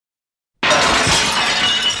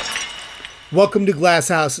Welcome to Glass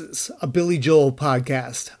Houses, a Billy Joel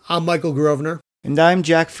podcast. I'm Michael Grosvenor. And I'm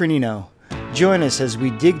Jack Fernino. Join us as we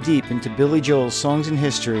dig deep into Billy Joel's songs and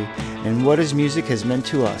history and what his music has meant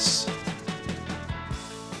to us.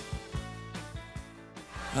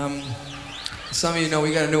 Some of you know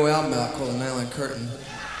we got a new album out called The Nylon Curtain.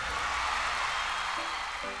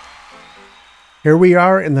 Here we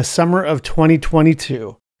are in the summer of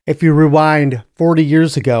 2022. If you rewind 40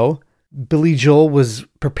 years ago, Billy Joel was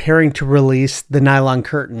preparing to release The Nylon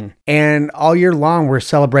Curtain. And all year long, we're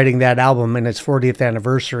celebrating that album and its 40th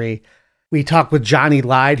anniversary. We talked with Johnny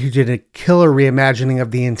Lyde, who did a killer reimagining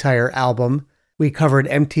of the entire album. We covered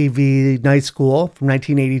MTV Night School from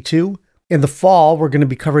 1982. In the fall, we're going to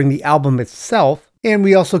be covering the album itself. And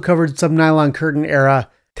we also covered some Nylon Curtain era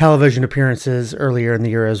television appearances earlier in the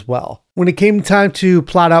year as well. When it came time to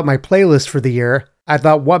plot out my playlist for the year, I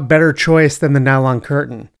thought, what better choice than The Nylon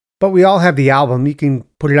Curtain? But we all have the album. You can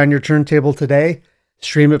put it on your turntable today,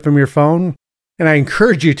 stream it from your phone, and I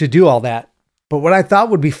encourage you to do all that. But what I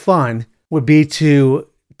thought would be fun would be to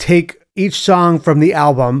take each song from the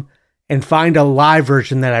album and find a live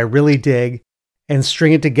version that I really dig and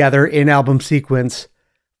string it together in album sequence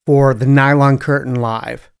for the Nylon Curtain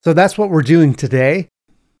Live. So that's what we're doing today,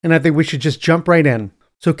 and I think we should just jump right in.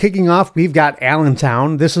 So kicking off, we've got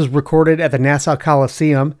Allentown. This is recorded at the Nassau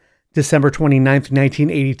Coliseum, December 29th,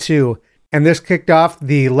 1982, and this kicked off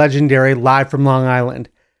the legendary Live from Long Island.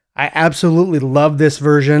 I absolutely love this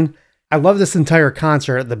version. I love this entire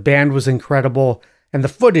concert. The band was incredible, and the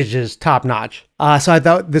footage is top-notch. So I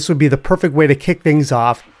thought this would be the perfect way to kick things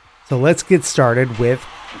off. So let's get started with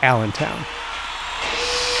Allentown.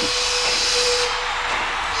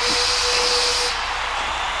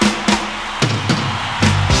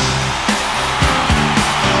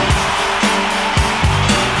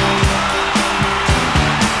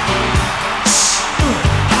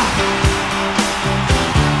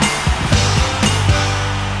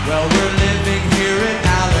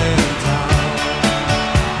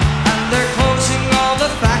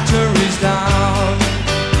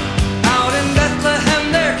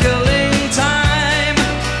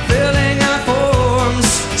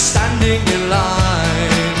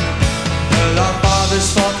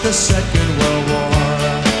 The Second World War,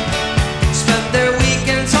 spent their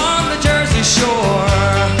weekends on the Jersey Shore,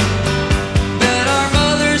 met our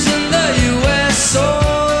mothers in the USO,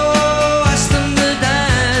 asked them to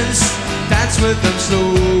dance with them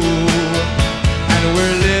slow, and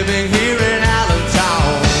we're living here in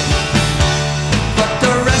Allentown, but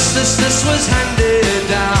the restlessness was handed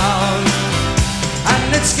down,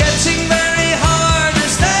 and it's getting very hard to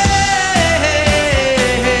stay.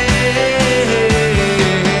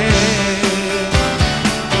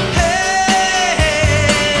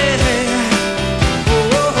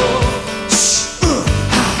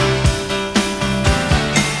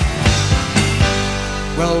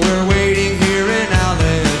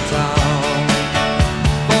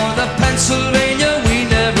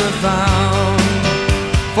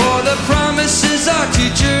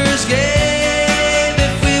 Teachers gave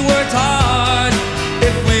if we worked hard,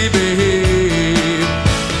 if we behaved.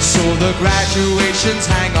 So the graduations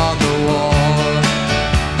hang on the wall,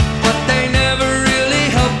 but they never really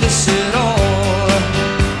helped us at all.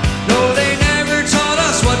 No, they never taught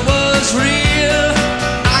us what was real.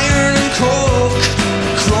 Iron and coke,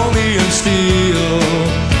 chromium steel,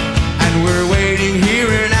 and we're waiting here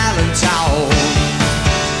in Allentown,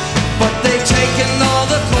 but they've taken all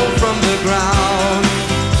the coal from the ground.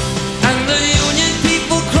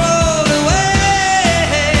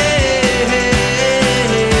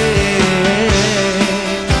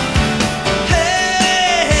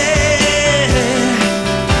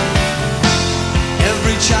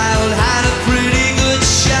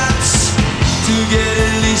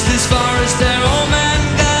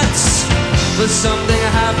 But something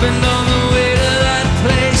happened on the way to that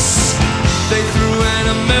place. They threw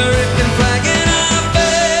an American flag in our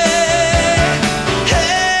face.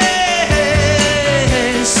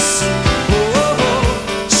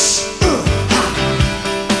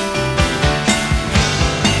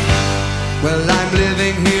 Well, I'm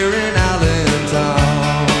living here in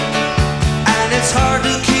Allentown, and it's hard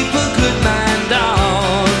to keep a good man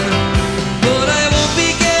down, but I won't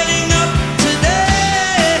be getting up today.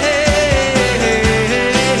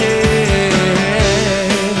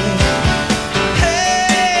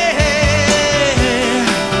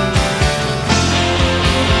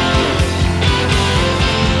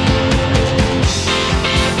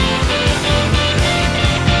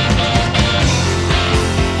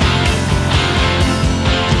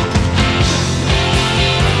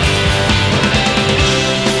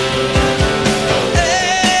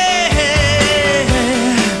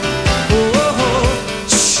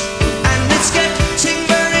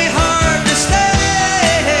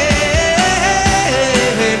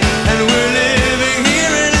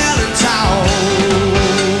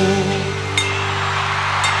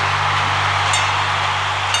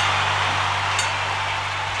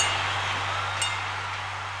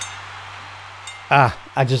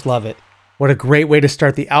 I just love it. What a great way to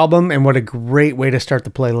start the album, and what a great way to start the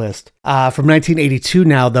playlist. From 1982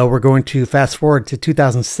 now, though, we're going to fast forward to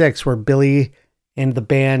 2006, where Billy and the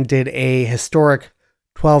band did a historic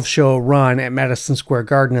 12-show run at Madison Square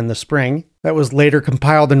Garden in the spring that was later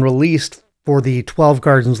compiled and released for the 12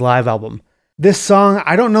 Gardens Live album. This song,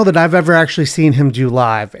 I don't know that I've ever actually seen him do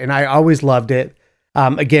live, and I always loved it.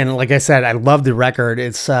 Again, like I said, I love the record.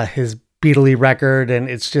 It's his Beatley record, and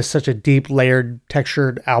it's just such a deep, layered,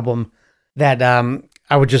 textured album that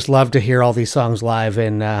I would just love to hear all these songs live,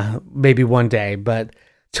 and maybe one day. But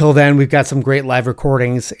till then, we've got some great live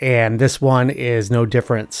recordings, and this one is no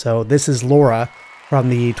different. So this is Laura from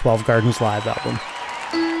the 12 Gardens Live album.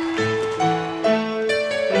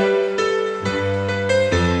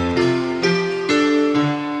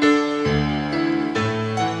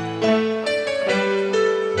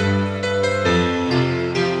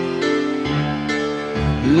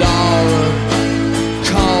 Laura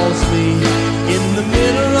calls me in the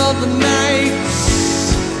middle of the night,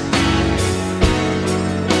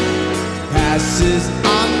 passes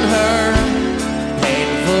on her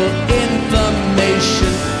painful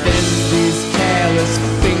information, then these careless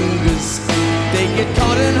fingers, they get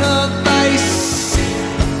caught in her vice,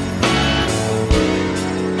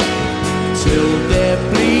 till they're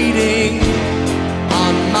bleeding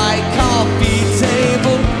on my coffee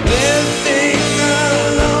table, living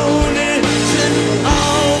alone isn't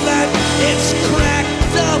all that it's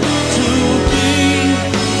cracked up to be.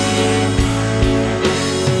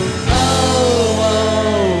 Oh, oh,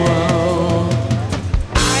 oh,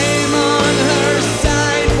 I'm on her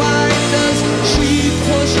side. Why does she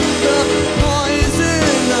push the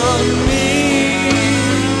poison on me?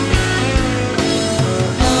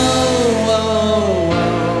 Oh, oh, oh,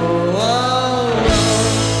 oh, oh.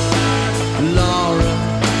 Laura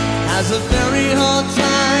has a very hard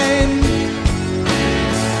time.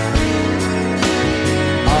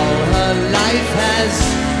 All her life has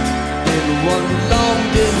been one long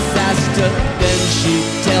disaster. Then she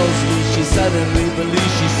tells me she suddenly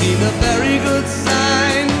believes she's seen a very good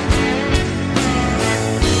sign.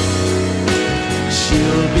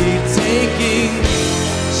 She'll be taking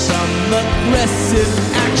some aggressive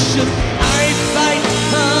action. I fight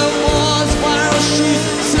her wars while she's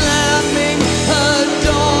slamming her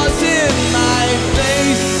doors in my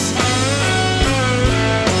face.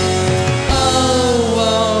 Oh,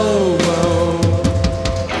 oh, oh.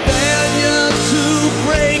 Failure to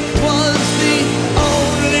break was the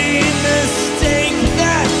only mistake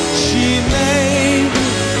that she made.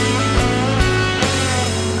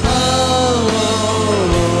 Oh, oh,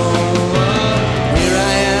 oh, oh. Here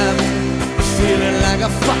I am, feeling like a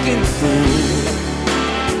fucking fool.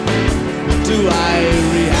 Do I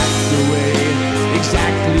react the way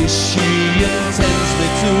exactly she intends me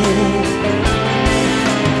to?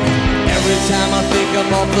 Every time I think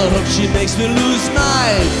I'm off the hook, she makes me lose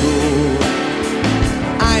my cool.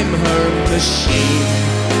 I'm her machine.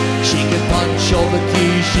 She can punch all the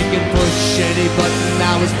keys, she can push any button,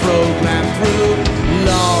 now it's programmed through.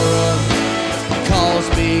 Laura calls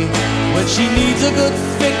me when she needs a good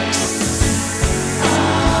fix.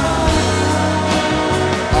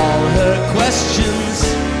 All her questions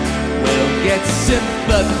will get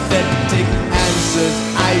sympathetic answers.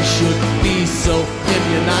 I should be so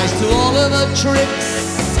immunized to all of her tricks.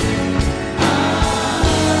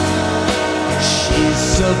 She's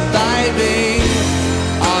surviving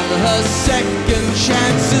on her second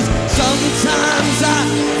chances. Sometimes I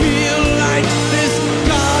feel like this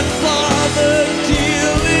Godfather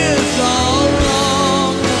deal is all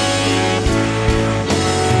wrong.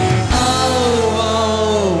 Oh,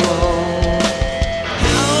 oh, oh.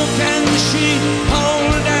 How can she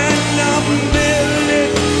hold an umbilical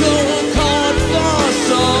cord for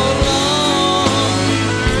so long?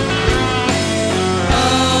 Oh,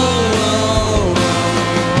 oh,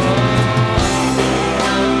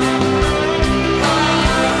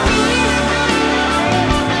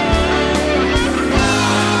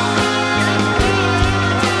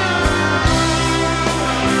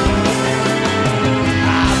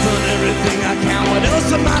 I've done everything I can. What else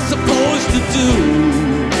am I supposed to do?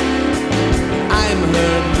 I'm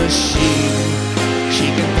her machine. She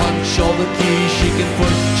can punch all the keys, she can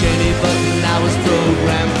push any button, now it's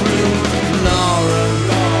programmed through. Laura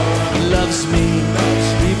loves me,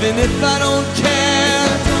 even if I don't care.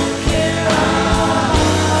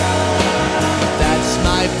 That's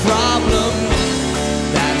my problem.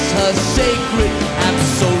 That's her sacred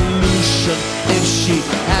absolution. If she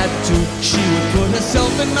had to, she would put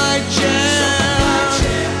herself in my chair.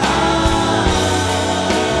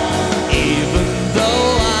 Even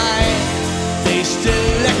though I faced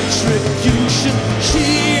electrocution,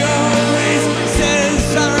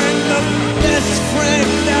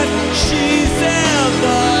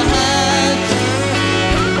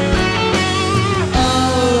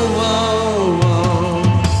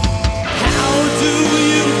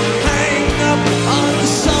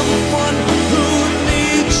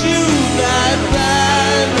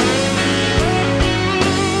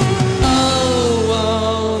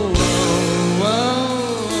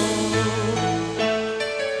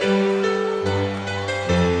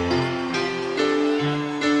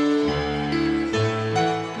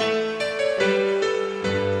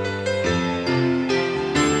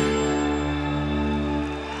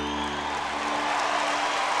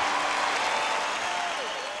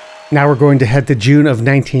 Now we're going to head to June of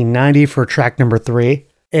 1990 for track number 3.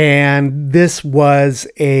 And this was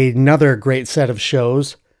another great set of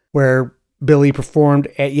shows where Billy performed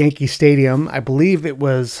at Yankee Stadium. I believe it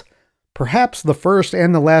was perhaps the first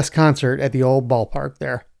and the last concert at the old ballpark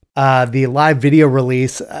there. The live video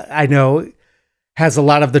release, I know, has a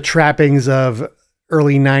lot of the trappings of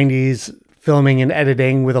early 90s filming and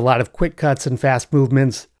editing with a lot of quick cuts and fast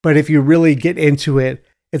movements. But if you really get into it,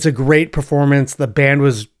 it's a great performance. The band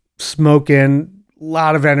was smoking, a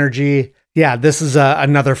lot of energy. Yeah, this is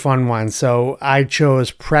another fun one. So I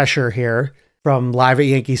chose Pressure here from Live at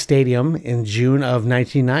Yankee Stadium in June of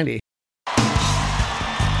 1990.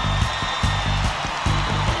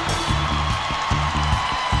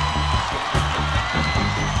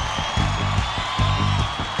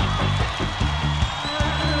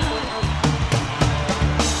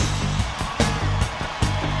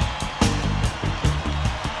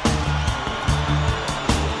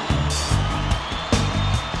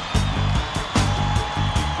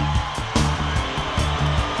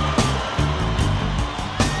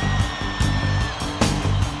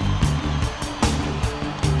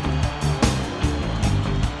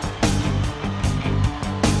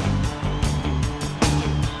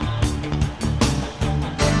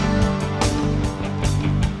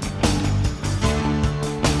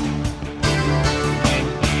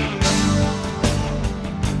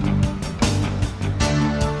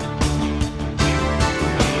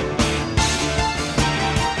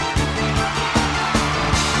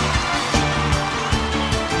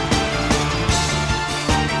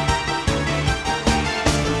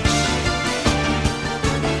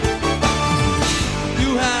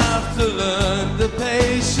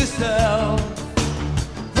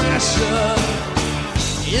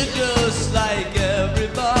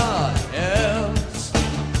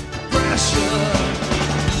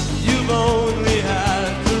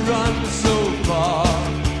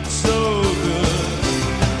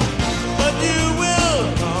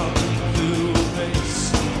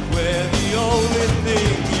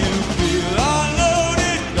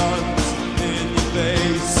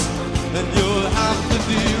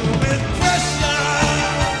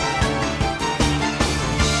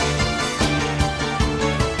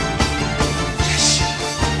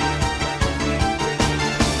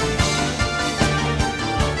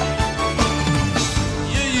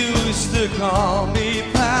 Call me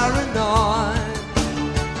paranoid,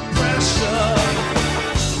 pressure,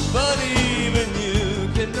 but even you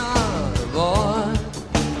cannot avoid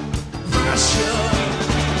pressure.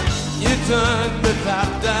 You turn the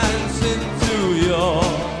tap dance into your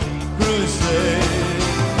crusade.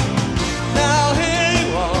 Now here you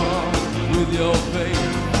are with your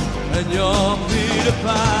faith and your Peter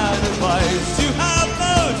Pan advice. You have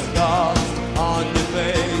no scars on your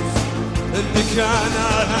face, and you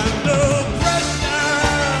cannot handle pressure.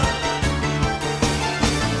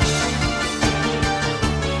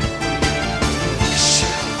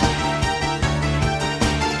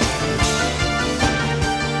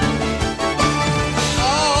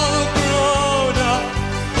 All grown up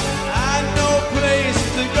and no place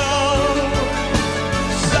to go.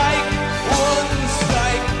 Psych, one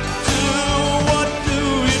strike, two, what do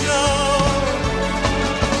you know?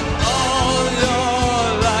 All your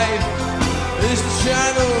life is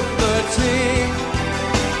Channel 13,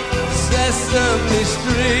 Sesame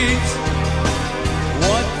Street.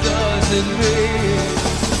 What does it mean?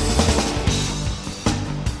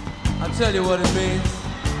 I'll tell you what it means.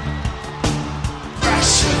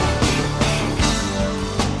 Pressure.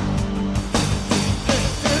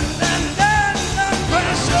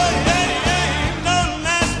 Pressure, yeah, don't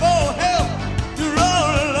ask for help, you're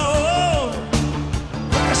all alone.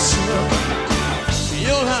 Pressure,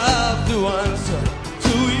 you'll have to answer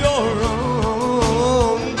to your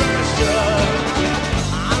own pressure.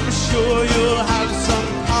 I'm sure you'll have some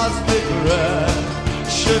cosmic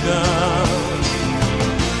reaction.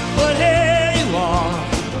 But here you are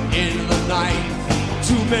in the night,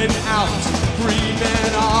 2 men out, 3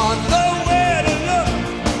 men on, nowhere to look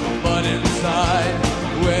but inside,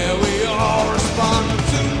 where we all respond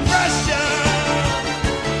to pressure.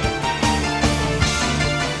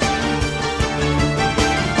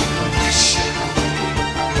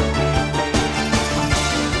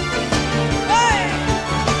 Hey!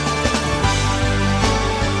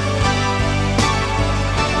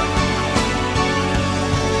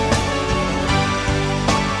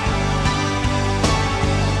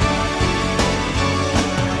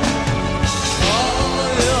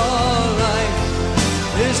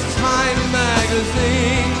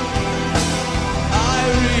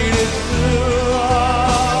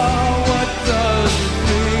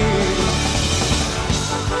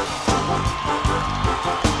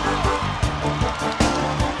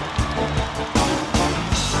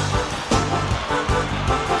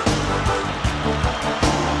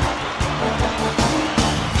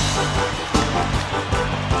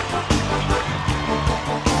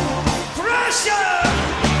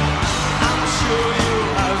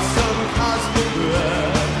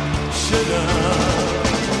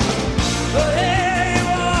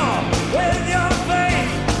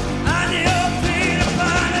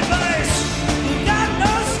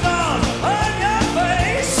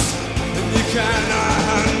 can I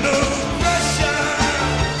handle pressure?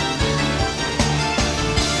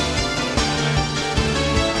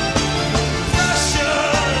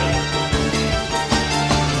 Pressure.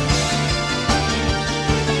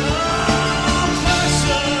 Oh,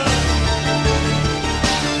 pressure.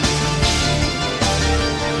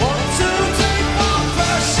 1, 2, 3, 4,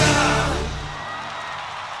 pressure.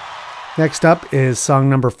 Next up is song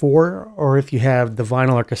number 4, or if you have the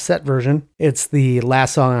vinyl or cassette version, it's the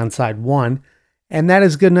last song on side 1, and that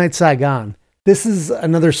is Goodnight Saigon. This is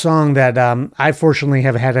another song that I fortunately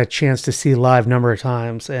have had a chance to see live a number of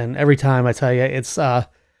times, and every time I tell you, it's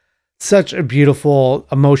such a beautiful,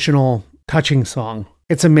 emotional, touching song.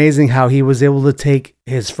 It's amazing how he was able to take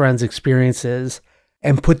his friends' experiences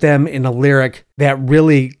and put them in a lyric that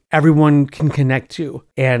really everyone can connect to,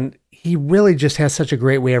 and he really just has such a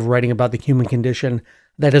great way of writing about the human condition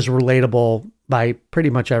that is relatable by pretty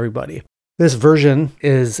much everybody. This version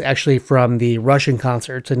is actually from the Russian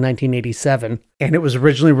concerts in 1987, and it was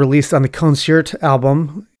originally released on the Concert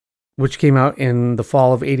album, which came out in the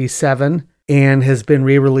fall of 87, and has been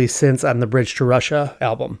re-released since on the Bridge to Russia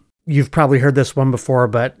album. You've probably heard this one before,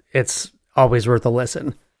 but it's always worth a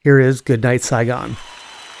listen. Here is Goodnight Saigon.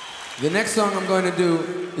 The next song I'm going to do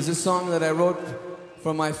is a song that I wrote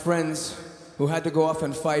for my friends who had to go off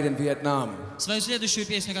and fight in Vietnam. Свою следующую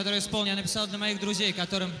песню, которую исполню, я написал для моих друзей,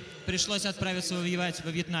 которым пришлось отправиться воевать во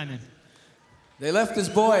Вьетнаме. They left as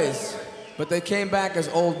boys, but they came back as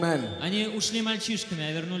old men. Они ушли мальчишками,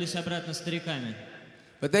 а вернулись обратно стариками.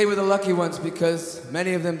 But they were the lucky ones because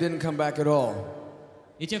many of them didn't come back at all.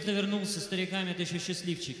 И те, кто вернулся стариками, это еще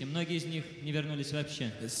счастливчики. Многие из них не вернулись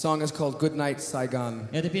вообще. This song is called Good Night, Saigon.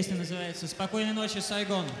 Эта песня называется «Спокойной ночи,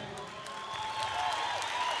 Сайгон».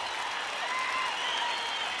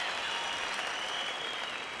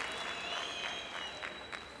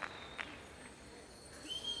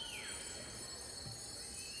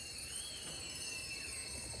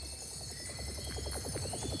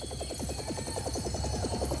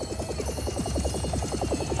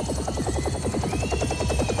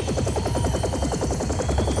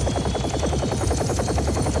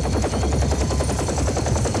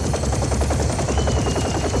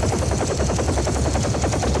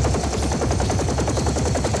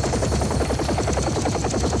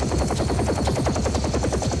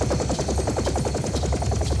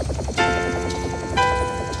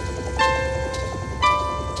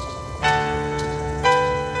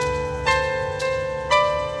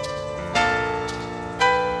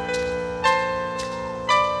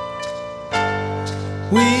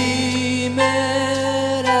 We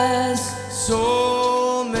met as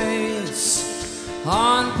soulmates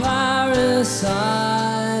on Paris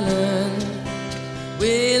Island.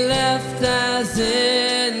 We left as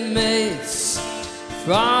inmates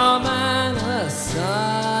from an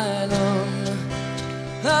asylum,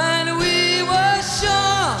 and we were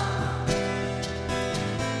sharp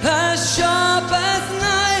as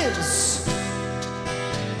knives,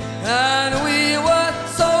 and we were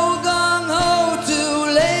so gung-ho to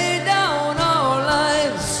lay down our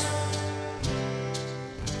lives.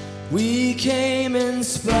 We came in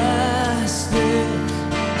spastic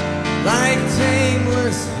like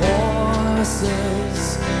tameless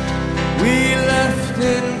horses. We left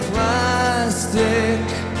in plastic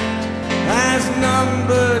as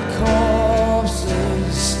numbered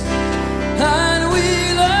corpses, and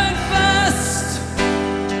we learned fast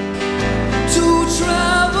to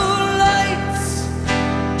travel light.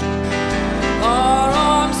 Our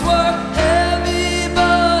arms were heavy,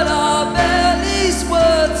 but our bellies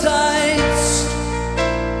were tight.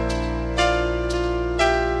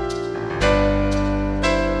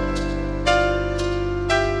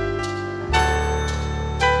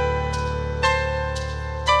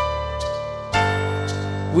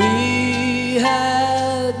 We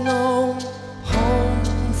had no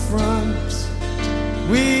home front,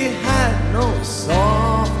 we had no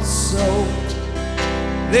soft soap.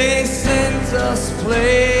 They sent us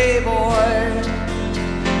Playboy,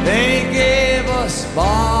 they gave us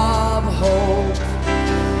Bob Hope.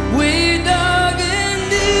 We dug in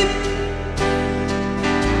deep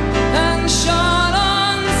and shot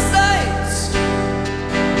on sight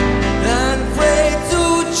and prayed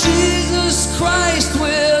to Jesus Christ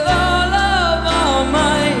with all of our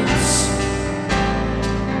minds.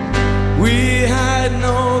 We had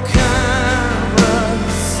no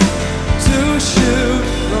cameras to shoot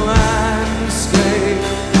the landscape.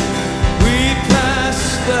 We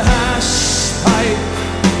passed the hash pipe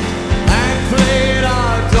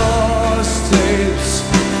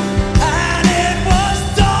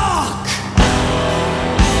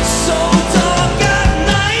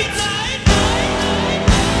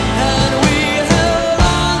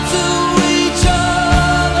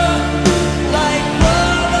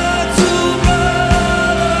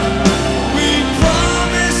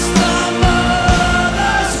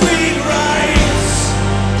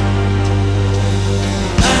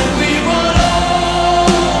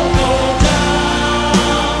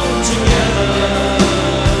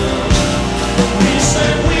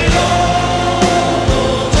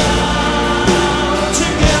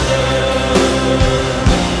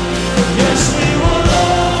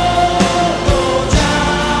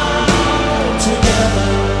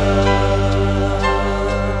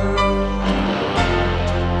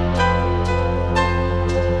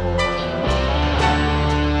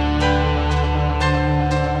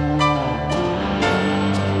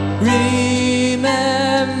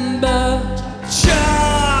Remember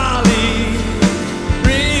Charlie,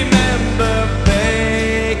 remember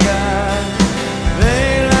Baker.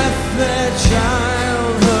 They left their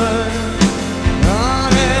childhood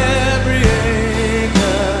on every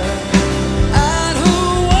acre. And who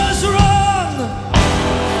was wrong?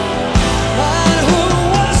 And who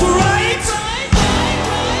was right?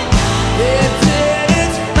 It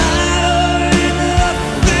didn't matter in the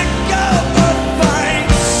thick of the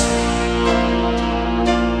fights.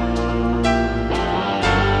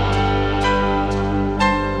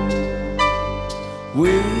 We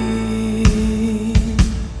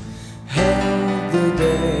held the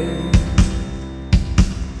day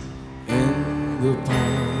in the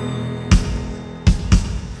palm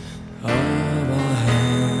of our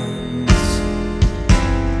hands,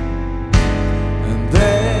 and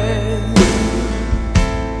they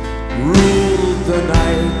ruled the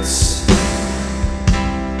nights,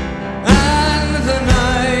 and the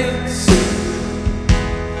nights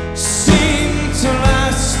seemed to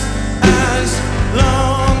last as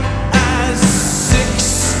long as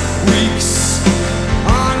 6 weeks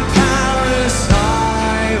on Paris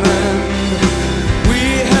Island. We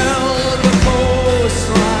held the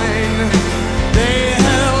coastline, they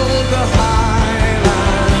held the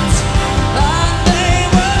highlands, and they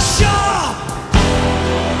were sharp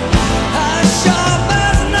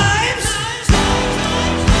as knives.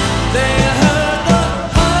 They heard the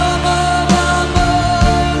hum of our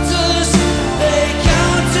motors, they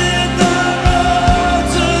counted the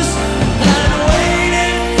rotors and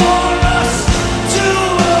waited for us to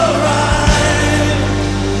arrive.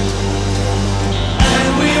 And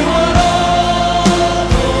we would all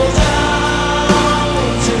go down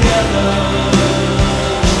together.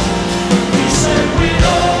 We said we'd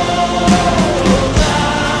all go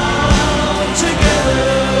down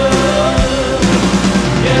together.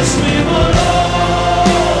 Yes, we would all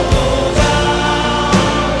go down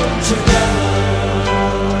together.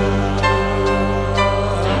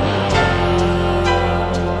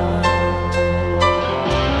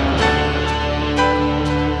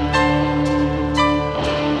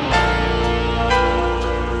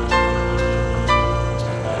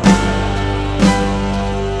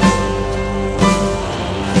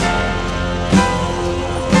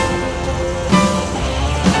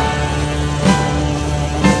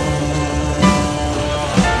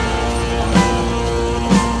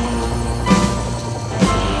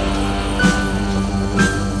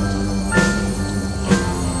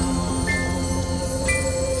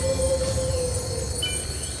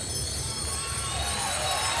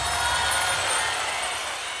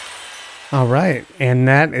 All right, and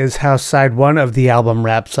that is how side 1 of the album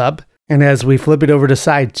wraps up. And as we flip it over to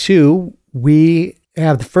side 2, we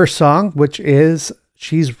have the first song, which is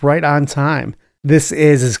She's Right on Time. This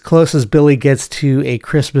is as close as Billy gets to a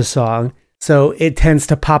Christmas song, so it tends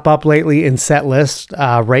to pop up lately in set lists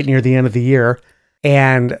right near the end of the year.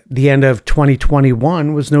 And the end of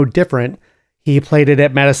 2021 was no different. He played it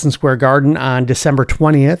at Madison Square Garden on December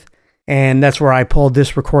 20th. And that's where I pulled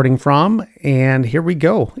this recording from. And here we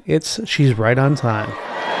go. It's She's Right on Time.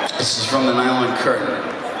 This is from the Nylon Curtain.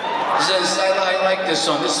 I like this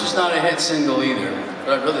song. This was not a hit single either,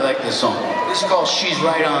 but I really like this song. This is called She's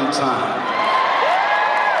Right on Time.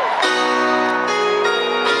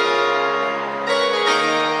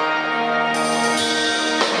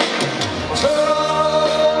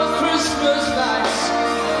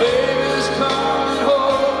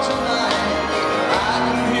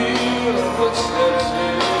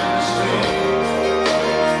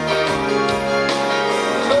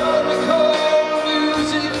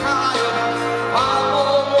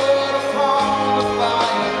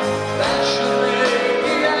 That should make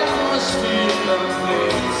the atmosphere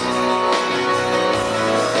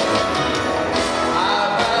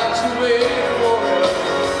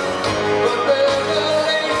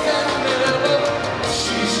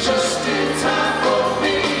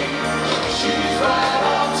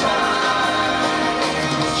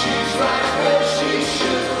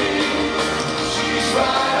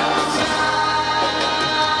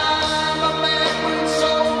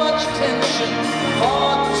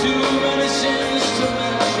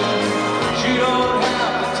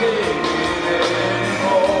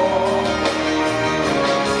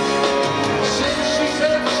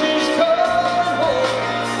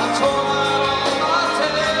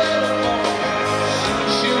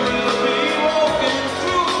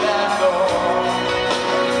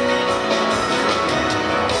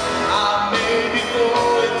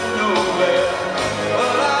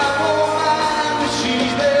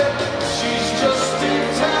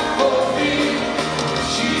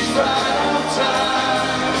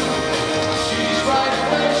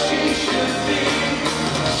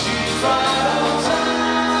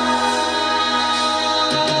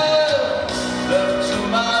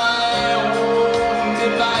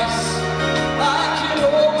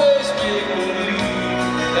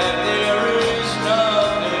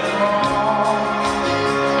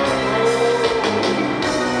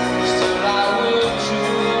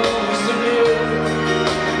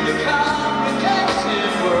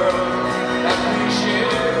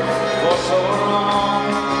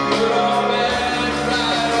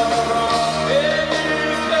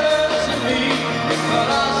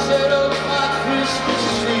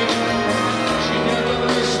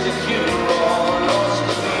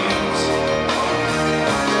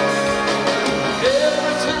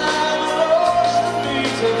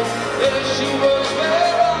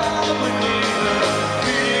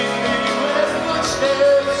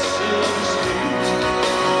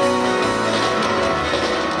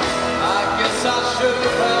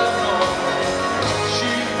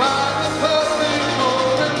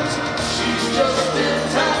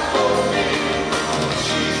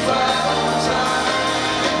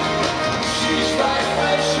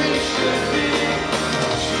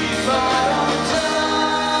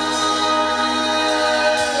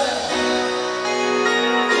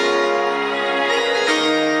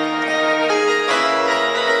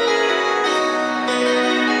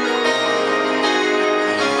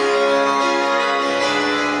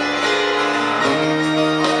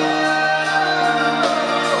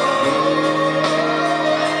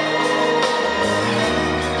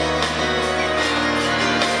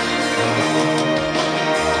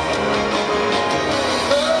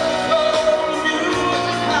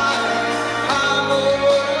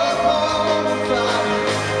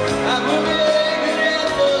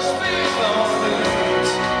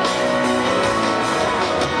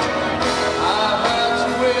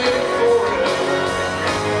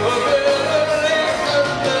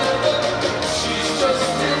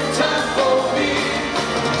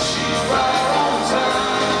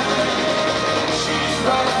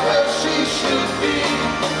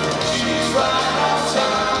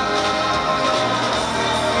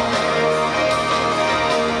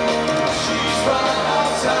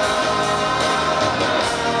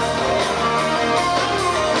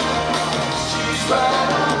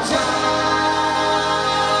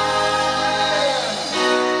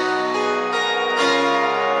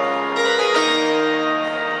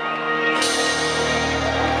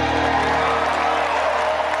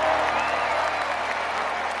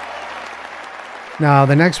Now,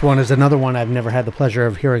 the next one is another one I've never had the pleasure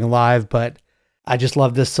of hearing live, but I just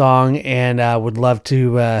love this song and would love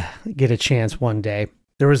to get a chance one day.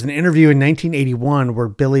 There was an interview in 1981 where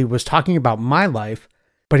Billy was talking about My Life,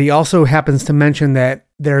 but he also happens to mention that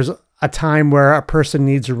there's a time where a person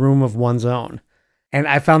needs a room of one's own. And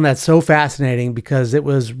I found that so fascinating because it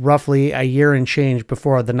was roughly a year and change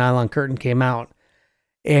before the Nylon Curtain came out.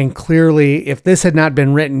 And clearly, if this had not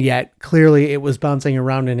been written yet, clearly it was bouncing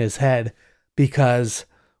around in his head because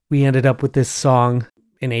we ended up with this song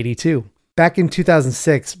in 82. Back in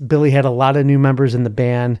 2006, Billy had a lot of new members in the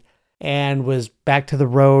band and was back to the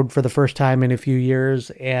road for the first time in a few years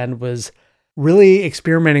and was really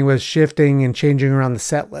experimenting with shifting and changing around the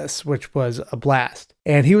set list, which was a blast.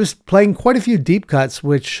 And he was playing quite a few deep cuts,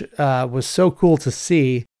 which was so cool to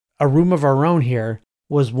see. A Room of Our Own here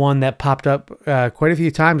was one that popped up quite a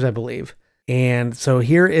few times, I believe. And so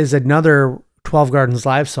here is another 12 Gardens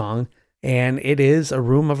live song, and it is A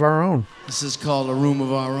Room of Our Own. This is called A Room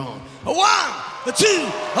of Our Own. A 1, a 2,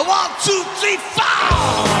 a 1, 2, 3, 4!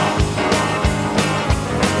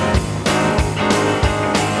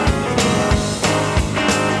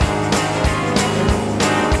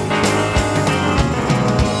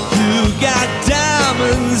 Got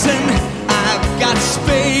diamonds and I've got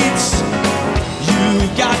spades. You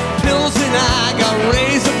got pills and I got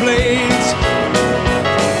razor blades.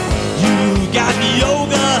 You got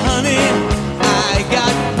yoga, honey, I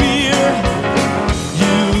got beer.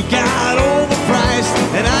 You got overpriced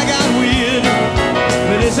and I got weird.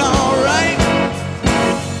 But it's alright,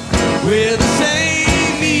 we're the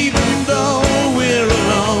same even though we're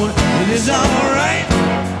alone. It is alright,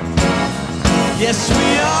 yes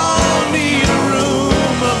we are. Need a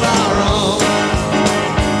room of our own.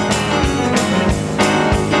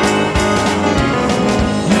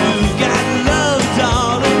 You got love,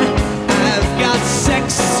 darling, I've got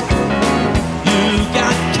sex. You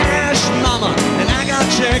got cash, mama, and I got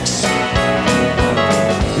checks.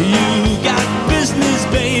 You got business,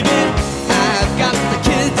 baby, I've got the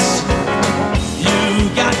kids. You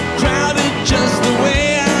got crowded just the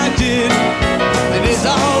way I did. It is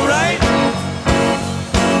alright,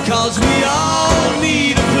 'cause we all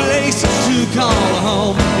need a place to call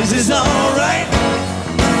home. Is this alright?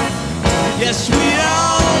 Yes, we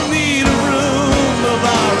all need a room of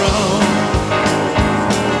our own.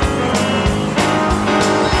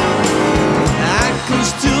 I can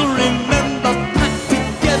still remember packed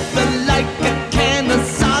together like a can of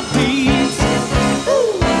sardines.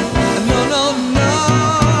 No, no, no.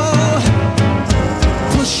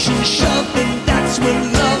 Push and shove, and that's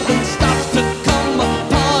when loving starts to come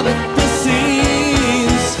apart at the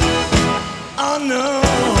seams. Oh no,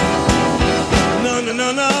 no, no,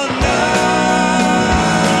 no, no, no.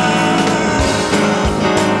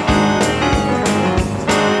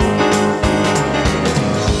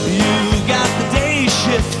 You got the day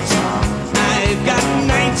shift, I've got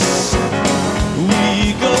nights.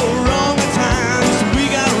 We go wrong at times, we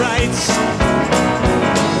got rights.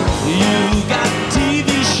 You got TV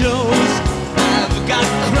shows, I've got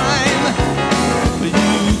crime.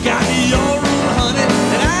 You got your room, honey,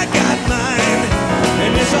 and I got mine.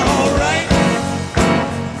 And it's alright,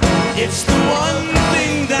 it's the one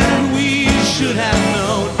thing that we should have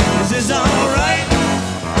known. Is this alright?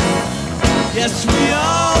 Yes, we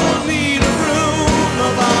all need a room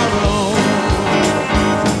of our own.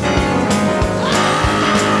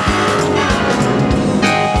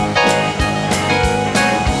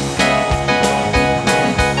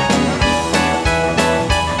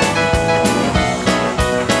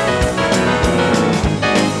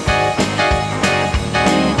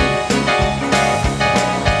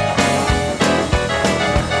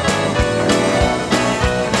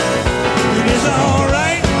 It is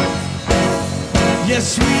alright.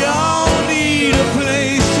 Yes, we all need a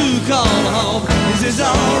place to call home. Is this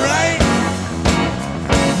alright?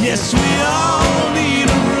 Yes, we all need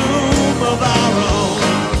a room of our own.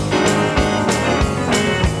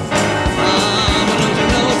 But don't you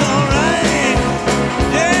know it's alright?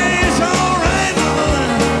 Yeah, it's alright, mama.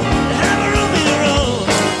 Have a room of your own.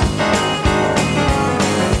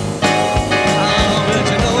 But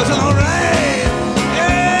you know it's alright.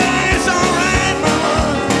 Yeah, it's alright, mama.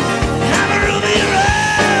 Have a room of your own.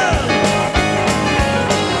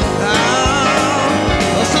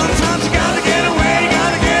 Well, sometimes you gotta get away,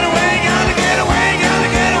 gotta get away, gotta get away, gotta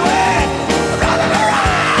get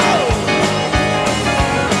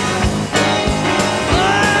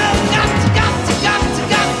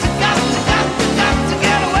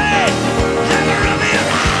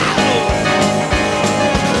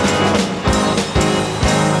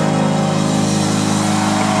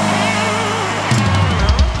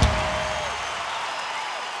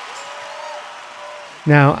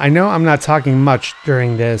Now, I know I'm not talking much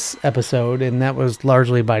during this episode, and that was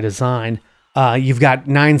largely by design. You've got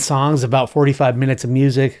 9 songs, about 45 minutes of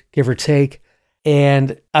music, give or take.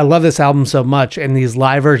 And I love this album so much, and these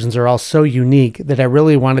live versions are all so unique that I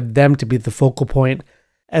really wanted them to be the focal point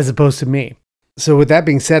as opposed to me. So with that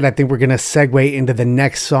being said, I think we're going to segue into the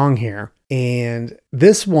next song here. And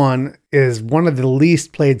this one is one of the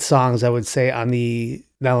least played songs, I would say, on the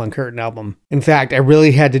Nylon Curtain album. In fact, I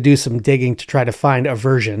really had to do some digging to try to find a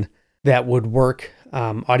version that would work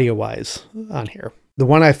audio-wise on here. The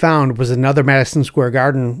one I found was another Madison Square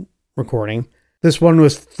Garden recording. This one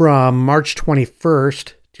was from March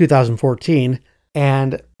 21st, 2014.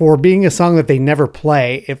 And for being a song that they never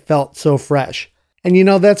play, it felt so fresh. And you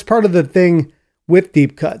know, that's part of the thing with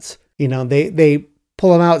deep cuts. You know, they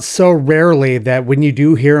pull them out so rarely that when you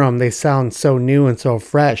do hear them, they sound so new and so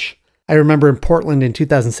fresh. I remember in Portland in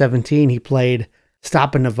 2017, he played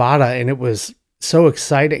Stop in Nevada, and it was so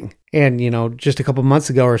exciting. And, you know, just a couple months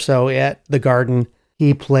ago or so at the Garden,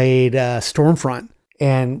 he played Stormfront.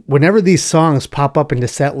 And whenever these songs pop up into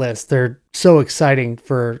set lists, they're so exciting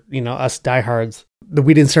for, you know, us diehards. The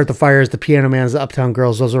We Didn't Start the Fires, the Piano Man's, the Uptown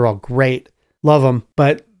Girls, those are all great. Love them.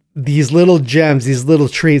 But these little gems, these little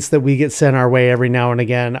treats that we get sent our way every now and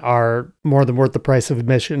again are more than worth the price of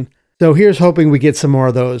admission. So here's hoping we get some more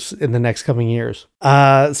of those in the next coming years.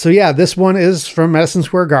 So yeah, this one is from Madison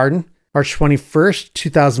Square Garden, March 21st,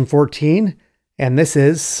 2014. And this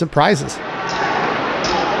is Surprises.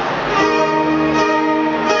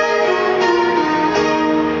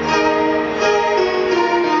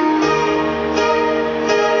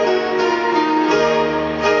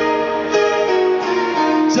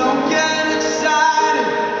 Don't get excited,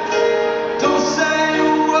 don't say a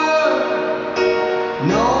word.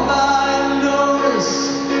 Nobody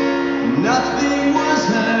noticed, nothing was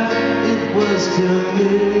heard. It was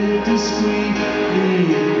committed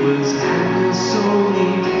discreetly, it was handled so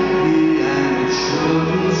neatly, and it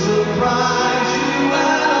shouldn't surprise you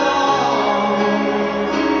at all.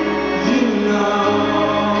 You know,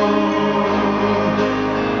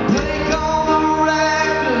 break all the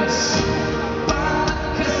records, burn the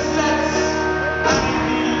cassettes. I'd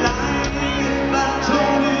be lying if I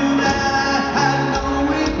told you that I had no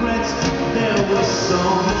regrets. There were so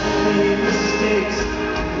many mistakes.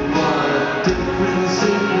 What a difference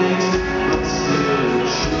it makes, but still it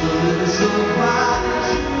shouldn't surprise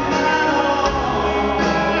you at all.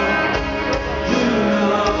 You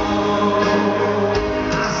know,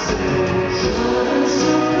 I said it shouldn't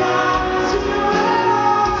surprise you at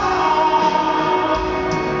all.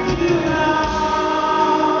 You know,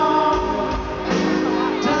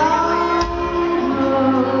 don't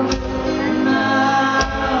look now,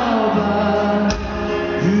 but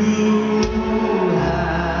you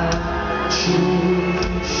have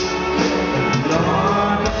changed. Your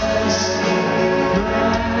best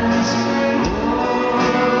friends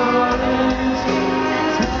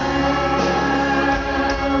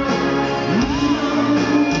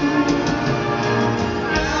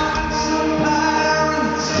now it's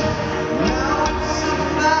apparent, now it's a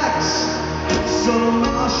fact. So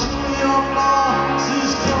marshal your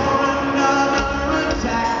forces for another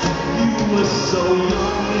attack. You were so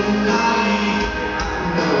young and naive, I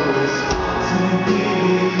know it's hard to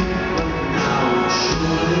believe, but now it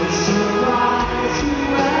shouldn't surprise you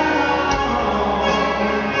at all.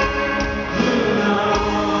 You know,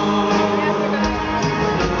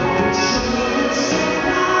 it shouldn't surprise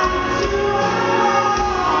you at all.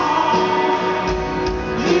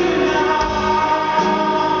 You know.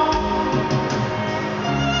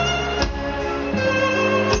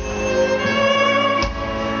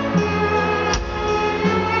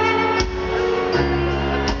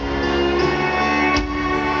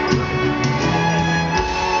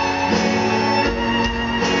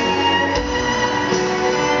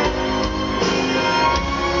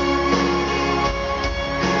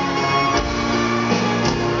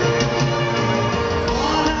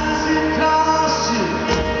 What has it cost you?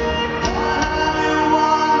 What have you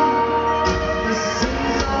won? The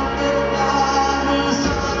sins of the fathers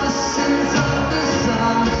are the sins of the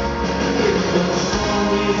sons. It was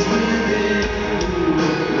always within you,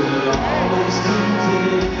 it will always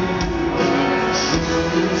continue. It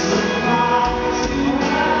shouldn't surprise you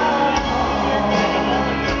at all.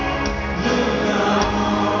 You know,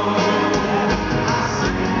 I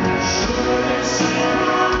said it shouldn't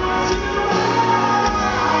surprise you at all.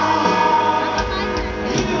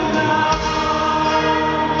 You know.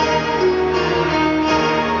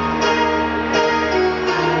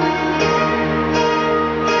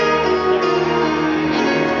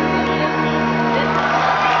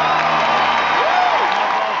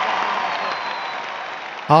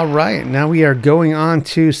 All right, now we are going on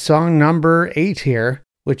to song number 8 here,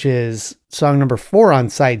 which is song number 4 on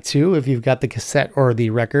side 2, if you've got the cassette or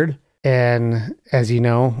the record. And as you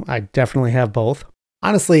know, I definitely have both.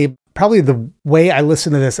 Honestly, probably the way I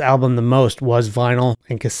listened to this album the most was vinyl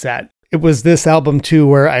and cassette. It was this album too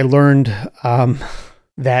where I learned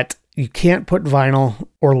that you can't put vinyl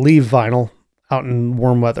or leave vinyl out in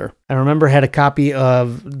warm weather. I remember I had a copy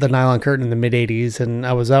of the Nylon Curtain in the mid-'80s, and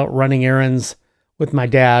I was out running errands with my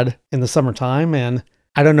dad in the summertime, and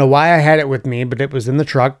I don't know why I had it with me, but it was in the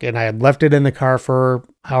truck, and I had left it in the car for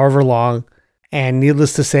however long, and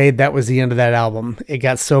needless to say, that was the end of that album. It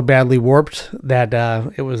got so badly warped that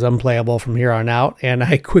it was unplayable from here on out, and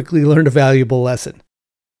I quickly learned a valuable lesson.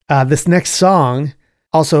 This next song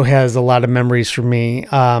also has a lot of memories for me.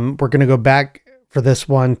 We're going to go back for this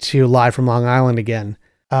one to Live from Long Island again.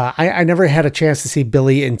 I never had a chance to see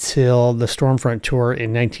Billy until the Stormfront tour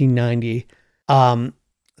in 1990.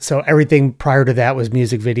 So everything prior to that was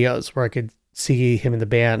music videos where I could see him in the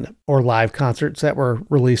band or live concerts that were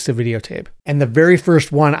released to videotape. And the very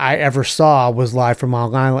first one I ever saw was Live from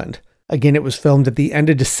Long Island. Again, it was filmed at the end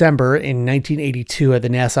of December in 1982 at the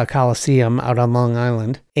Nassau Coliseum out on Long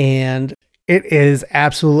Island. And it is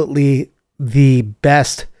absolutely the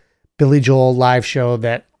best Billy Joel live show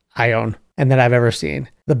that I own and that I've ever seen.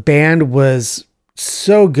 The band was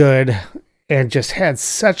so good and just had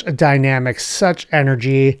such a dynamic, such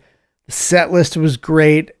energy. The set list was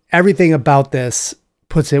great. Everything about this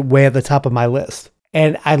puts it way at the top of my list.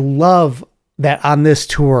 And I love that on this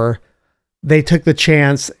tour, they took the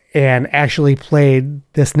chance and actually played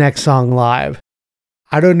this next song live.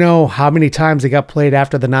 I don't know how many times it got played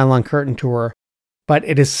after the Nylon Curtain tour, but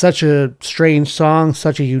it is such a strange song,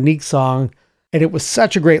 such a unique song, and it was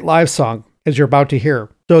such a great live song, as you're about to hear.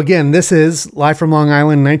 So again, this is Live from Long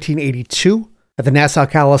Island 1982 at the Nassau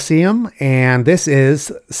Coliseum, and this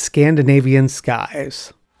is Scandinavian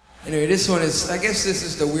Skies. Anyway, this one is, I guess this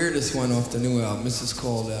is the weirdest one off the new album. This is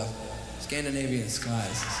called Scandinavian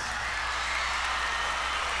Skies.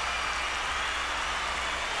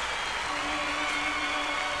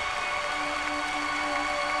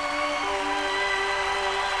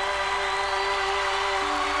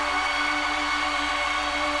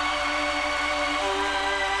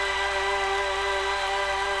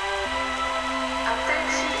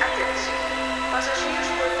 Passagiers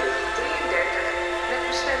voor vlucht 33 met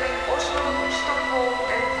bestemming Oslo, Stockholm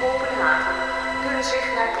en Kopenhagen kunnen zich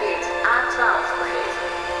naar gate A12 begeven.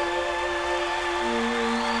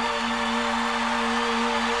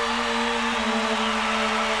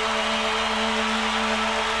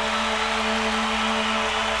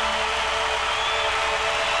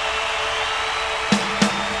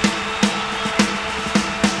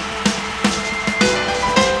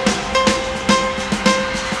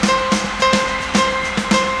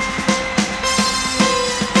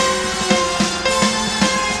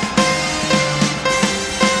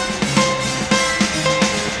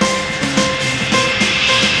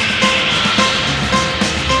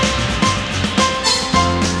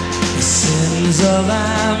 Of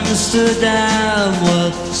Amsterdam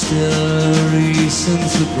was still a recent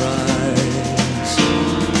surprise.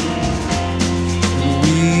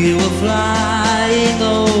 We were flying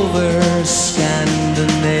over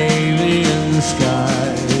Scandinavian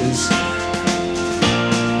skies.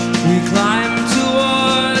 We climbed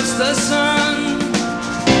towards the sun.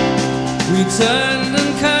 We turned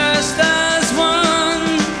and cursed as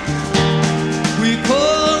one. We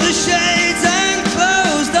pulled the shades and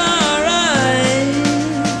closed our eyes.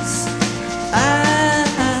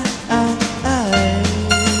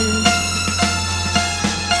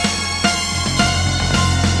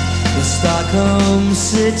 The Stockholm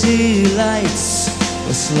city lights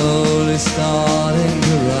were slowly starting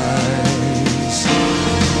to rise,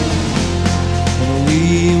 and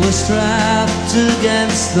we were strapped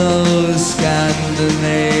against those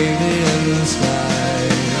Scandinavian skies.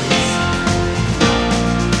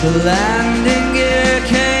 The landing gear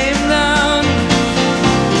came down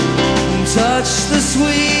and touched the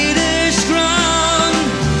Swedish ground,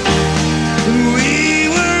 and we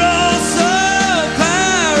were all so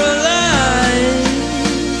paralyzed.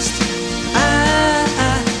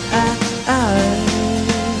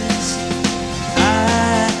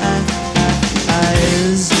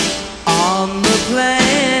 Eyes on the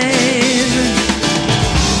plane.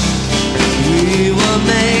 We were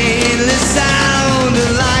mainly sound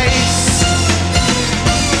and lights.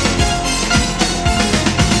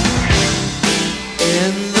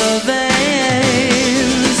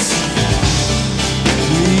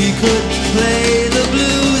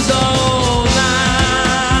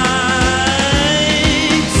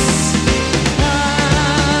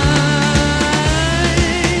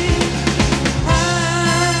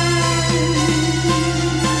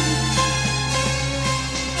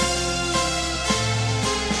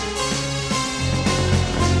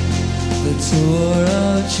 tour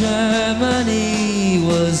of Germany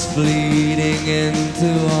was bleeding into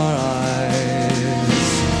our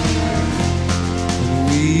eyes.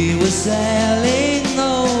 We were sailing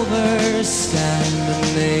over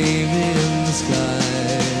Scandinavian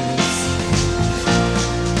skies.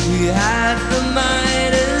 We had the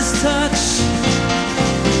Midas touch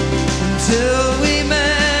until we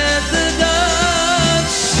met the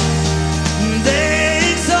Dutch.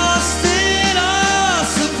 They exhausted our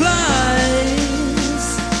supplies.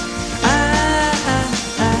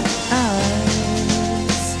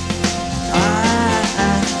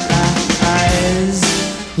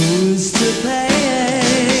 Who's to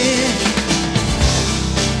pay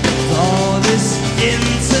for this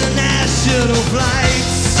international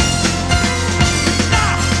flights?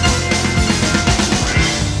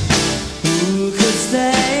 Who could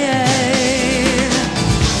stay?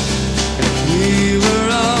 We were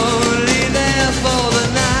only there for the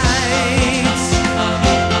night.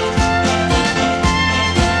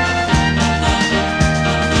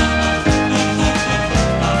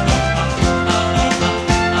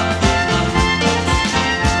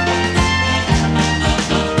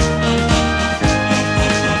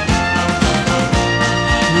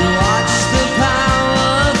 Watch the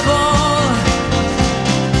power fall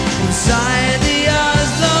inside the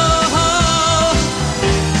Oslo Hall,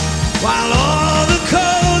 while all the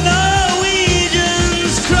cold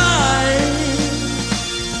Norwegians cry.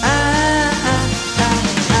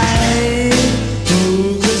 Who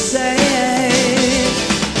could say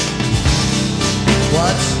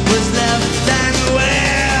what was left and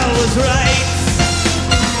where was right?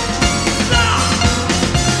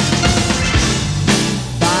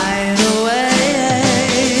 By the way,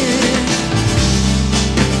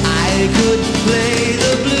 I could play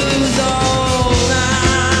the blues all night.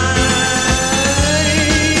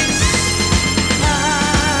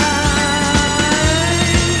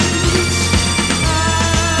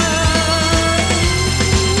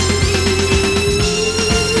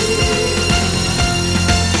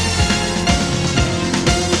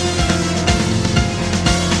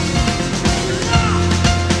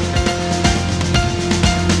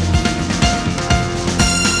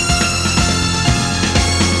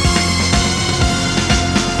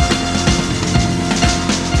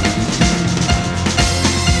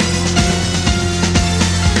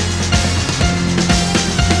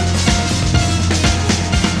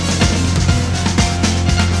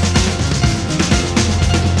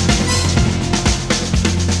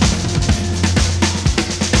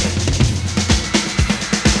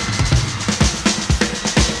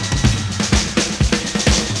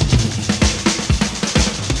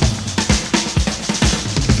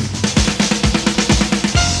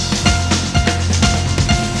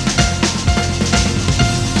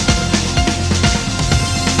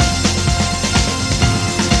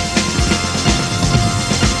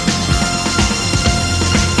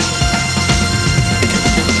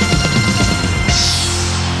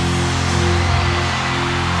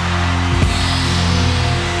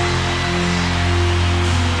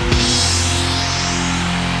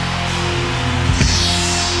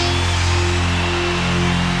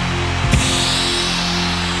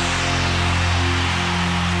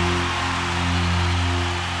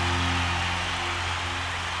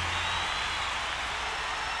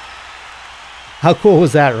 How cool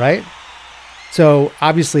was that, right? So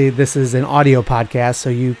obviously this is an audio podcast, so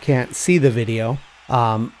you can't see the video.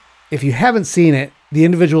 If you haven't seen it, the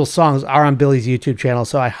individual songs are on Billy's YouTube channel,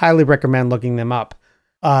 so I highly recommend looking them up.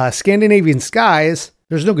 Scandinavian Skies,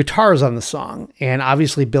 there's no guitars on the song, and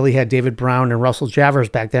obviously Billy had David Brown and Russell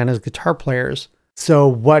Javers back then as guitar players. So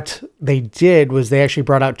what they did was they actually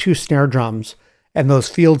brought out 2 snare drums, and those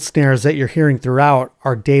field snares that you're hearing throughout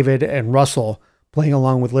are David and Russell playing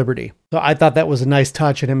along with Liberty. So I thought that was a nice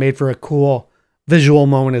touch, and it made for a cool visual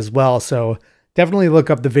moment as well. So definitely look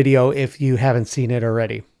up the video if you haven't seen it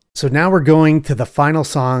already. So now we're going to the final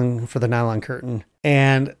song for the Nylon Curtain.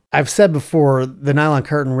 And I've said before, the Nylon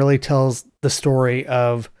Curtain really tells the story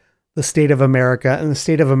of the state of America and the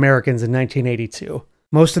state of Americans in 1982.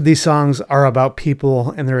 Most of these songs are about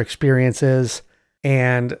people and their experiences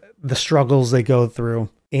and the struggles they go through.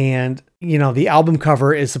 And, you know, the album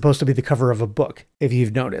cover is supposed to be the cover of a book, if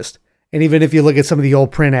you've noticed. And even if you look at some of the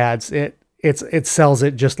old print ads, it sells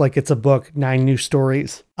it just like it's a book, 9 new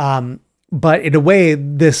stories. But in a way,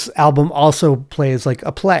 this album also plays like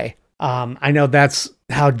a play. I know that's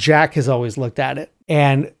how Jack has always looked at it.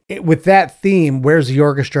 And with that theme, Where's the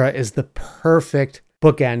Orchestra is the perfect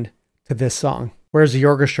bookend to this song. Where's the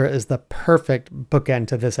Orchestra is the perfect bookend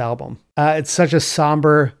to this album. It's such a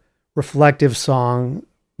somber, reflective song,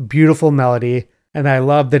 beautiful melody. And I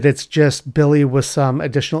love that it's just Billy with some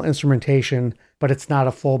additional instrumentation, but it's not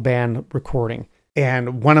a full band recording.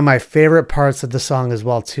 And one of my favorite parts of the song as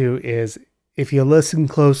well, too, is if you listen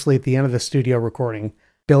closely at the end of the studio recording,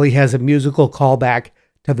 Billy has a musical callback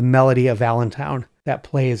to the melody of Allentown that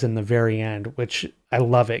plays in the very end, which I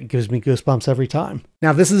love it. It gives me goosebumps every time.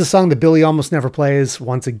 Now, this is a song that Billy almost never plays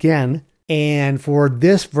once again. And for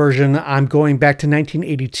this version, I'm going back to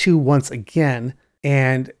 1982 once again.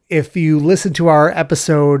 And if you listen to our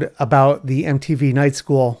episode about the MTV Night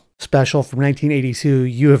School special from 1982,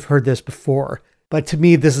 you have heard this before. But to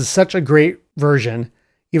me, this is such a great version.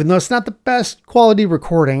 Even though it's not the best quality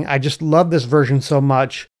recording, I just love this version so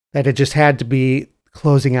much that it just had to be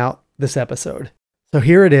closing out this episode. So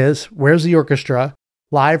here it is, Where's the Orchestra?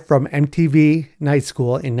 Live from MTV Night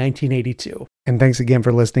School in 1982. And thanks again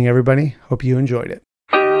for listening, everybody. Hope you enjoyed it.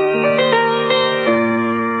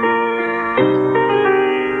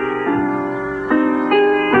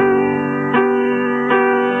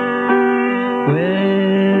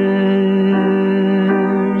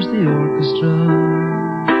 Where's the orchestra?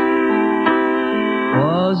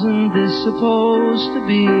 Wasn't this supposed to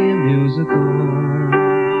be a musical?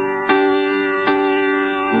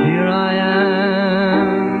 Here I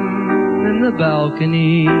am in the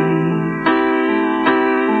balcony.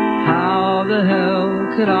 How the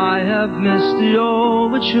hell could I have missed the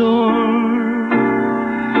overture?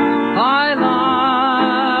 I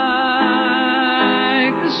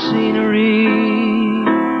like the scenery,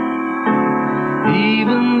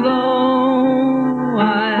 even though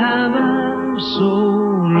I have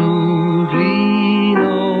absolutely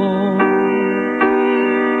no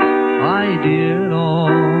idea at all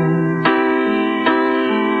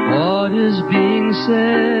what is being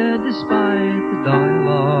said despite the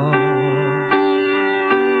dialogue.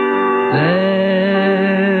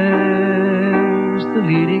 There's the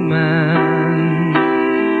leading man,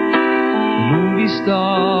 the movie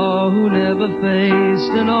star who never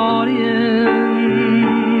faced an audience.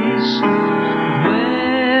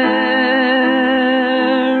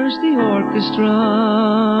 Where's the orchestra?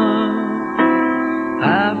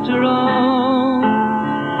 After all,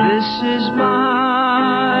 this is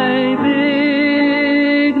my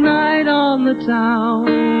big night on the town,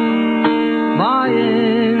 my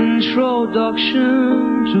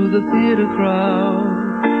introduction to the theater crowd.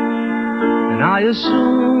 And I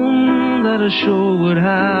assumed that a show would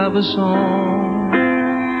have a song,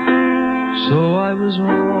 so I was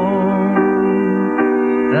wrong.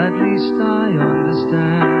 At least I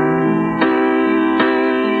understand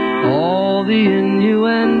all the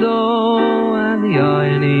innuendo and the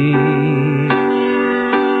irony,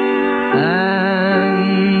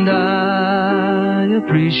 and I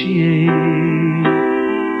appreciate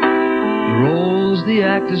the roles the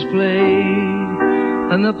actors played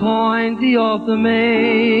and the point the author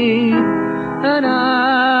made. And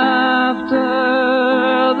after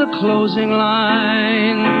the closing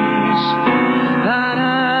lines, and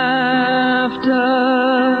after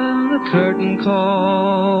the curtain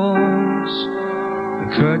calls,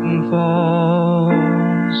 the curtain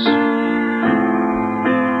falls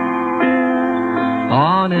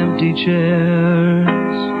on empty chairs.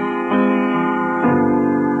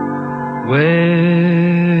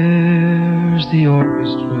 Where's the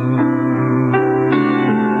orchestra?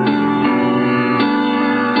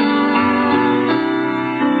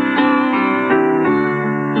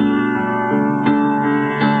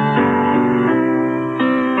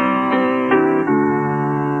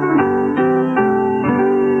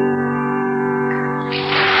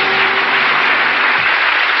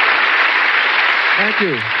 Thank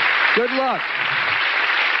you. Good luck.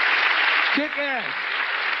 Kick ass.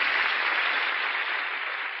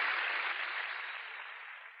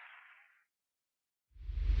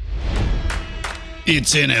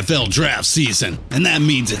 It's NFL draft season, and that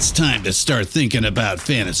means it's time to start thinking about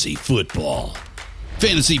fantasy football.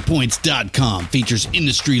 FantasyPoints.com features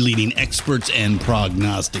industry-leading experts and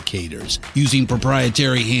prognosticators using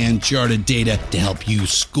proprietary hand-charted data to help you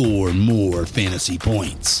score more fantasy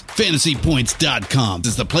points. FantasyPoints.com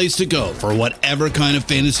is the place to go for whatever kind of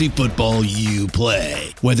fantasy football you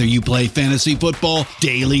play. Whether you play fantasy football,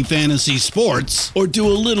 daily fantasy sports, or do a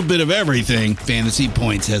little bit of everything, Fantasy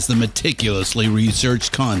Points has the meticulously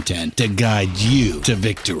researched content to guide you to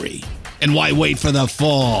victory. And why wait for the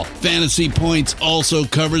fall? Fantasy Points also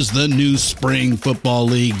covers the new spring football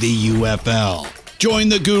league, the UFL. Join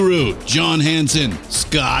the guru, John Hansen,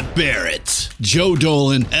 Scott Barrett, Joe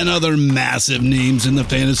Dolan, and other massive names in the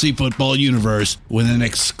fantasy football universe with an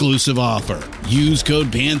exclusive offer. Use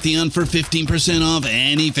code Pantheon for 15% off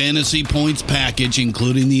any Fantasy Points package,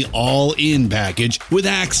 including the all-in package with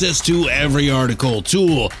access to every article,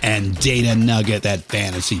 tool, and data nugget that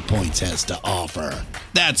Fantasy Points has to offer.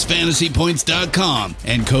 That's fantasypoints.com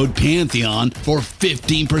and code Pantheon for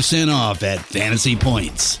 15% off at Fantasy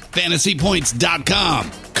Points.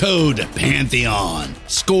 Fantasypoints.com, code Pantheon.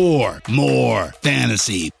 Score more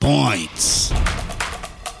fantasy points.